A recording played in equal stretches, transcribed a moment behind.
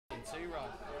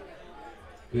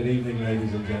Good evening,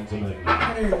 ladies and gentlemen.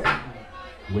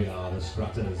 We are the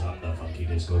Scratters and the Funky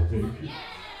Disco Pig.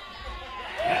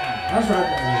 That's right,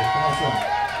 baby. That's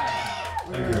right.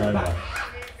 Thank you very much.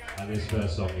 And this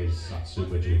first song is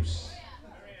Satsuma Juice.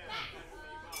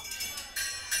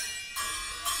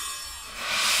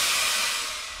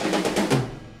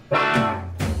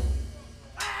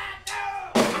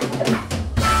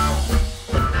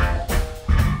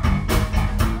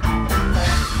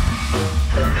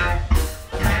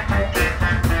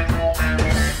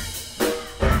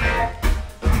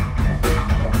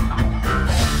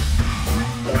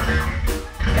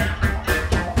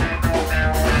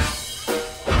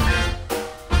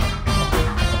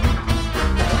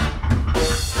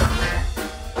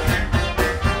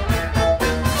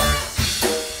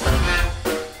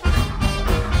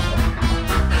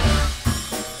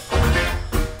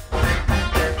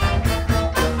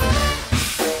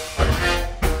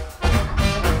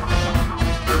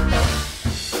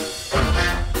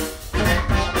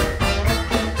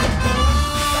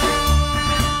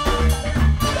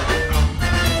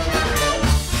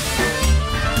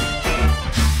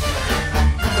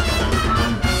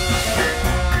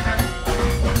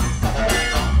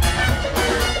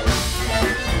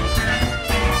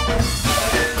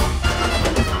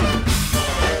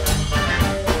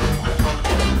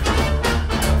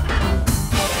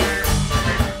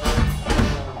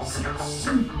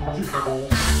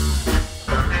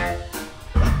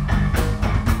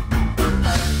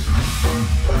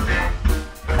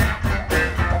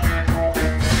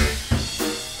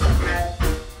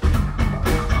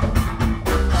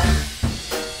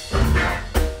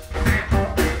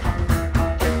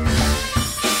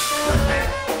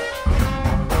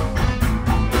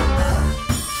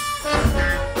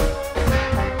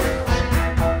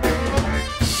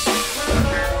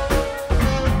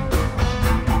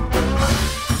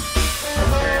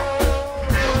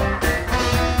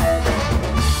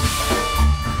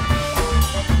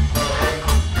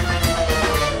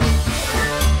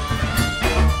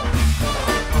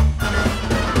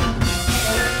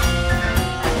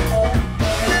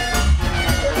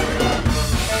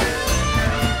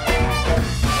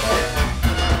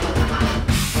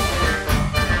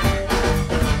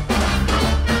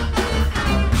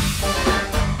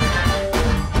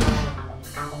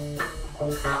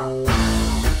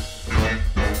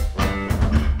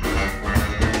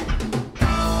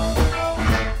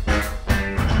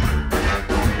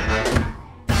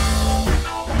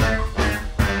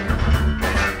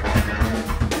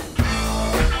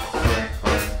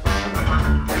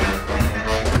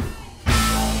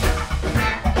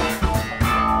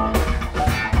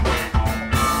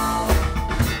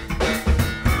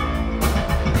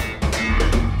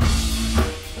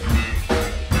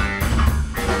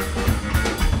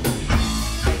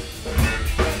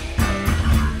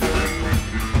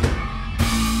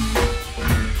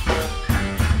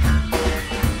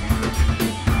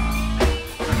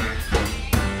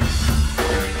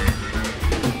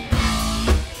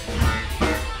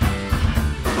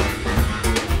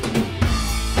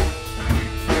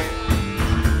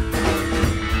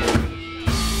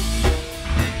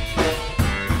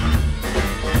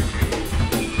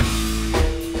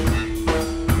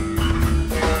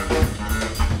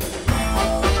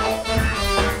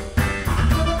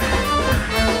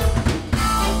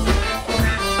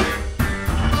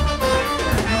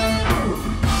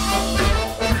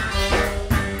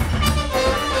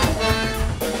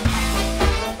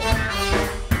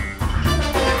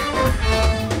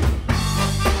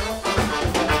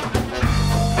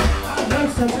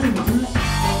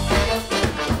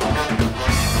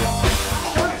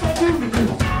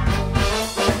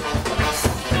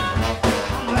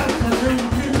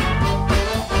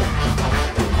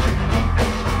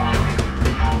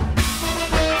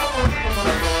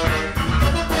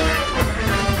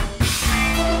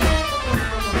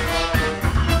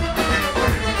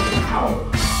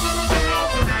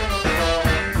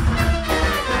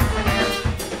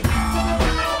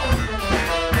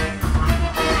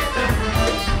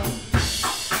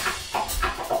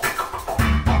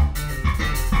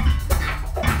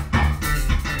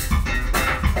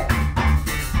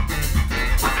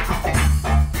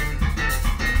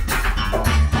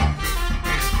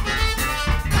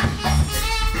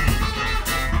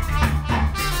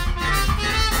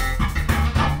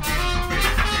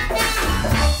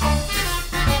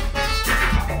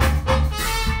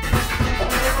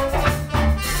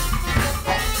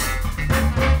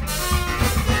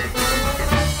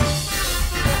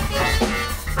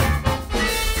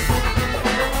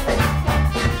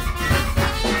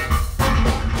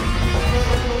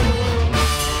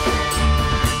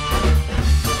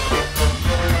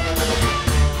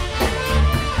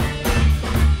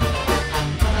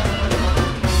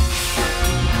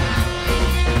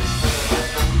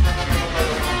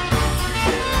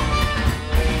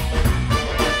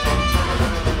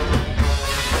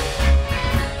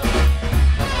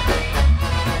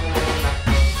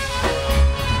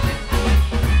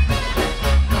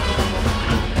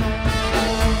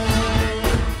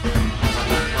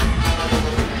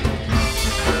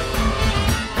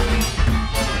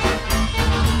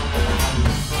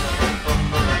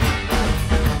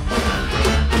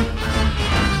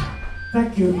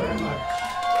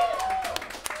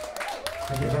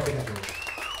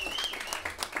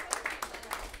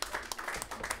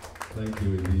 Thank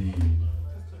you indeed.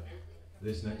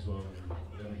 This next one,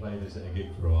 we haven't played this at a gig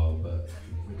for a while, but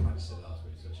we practiced it last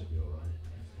week, so it should be alright.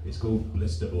 It's called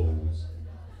Blisterballs.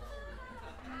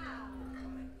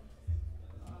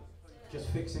 Just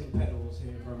fixing pedals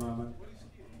here for a moment.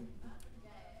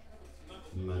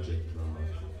 Magic drummer.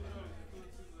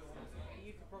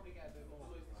 You could probably get a bit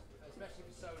more, especially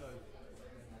for solo.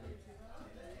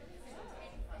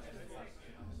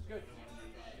 Good.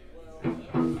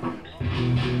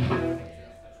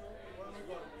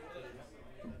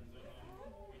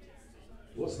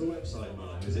 What's the website,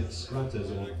 man? Is it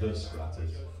Scratters or The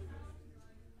Scratters?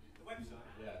 The website?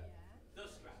 Yeah.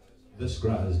 The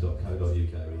Scratters.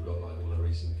 thescratters.co.uk. We've got like all the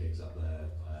recent gigs up there,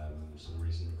 some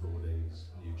recent recordings,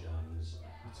 new jams.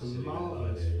 It's a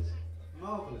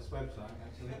marvellous website,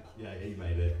 actually. Yeah, he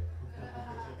made it.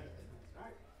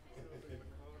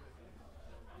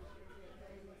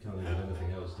 Can't think of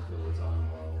anything else to fill the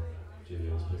time while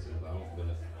Julian's pissing about, but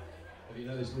have you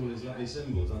noticed all his lovely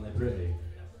symbols? Aren't they pretty?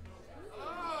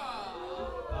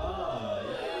 Ah,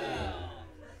 yeah.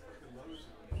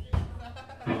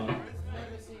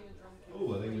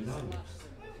 Oh, I think we're done.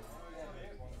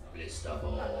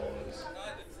 Blisterballs.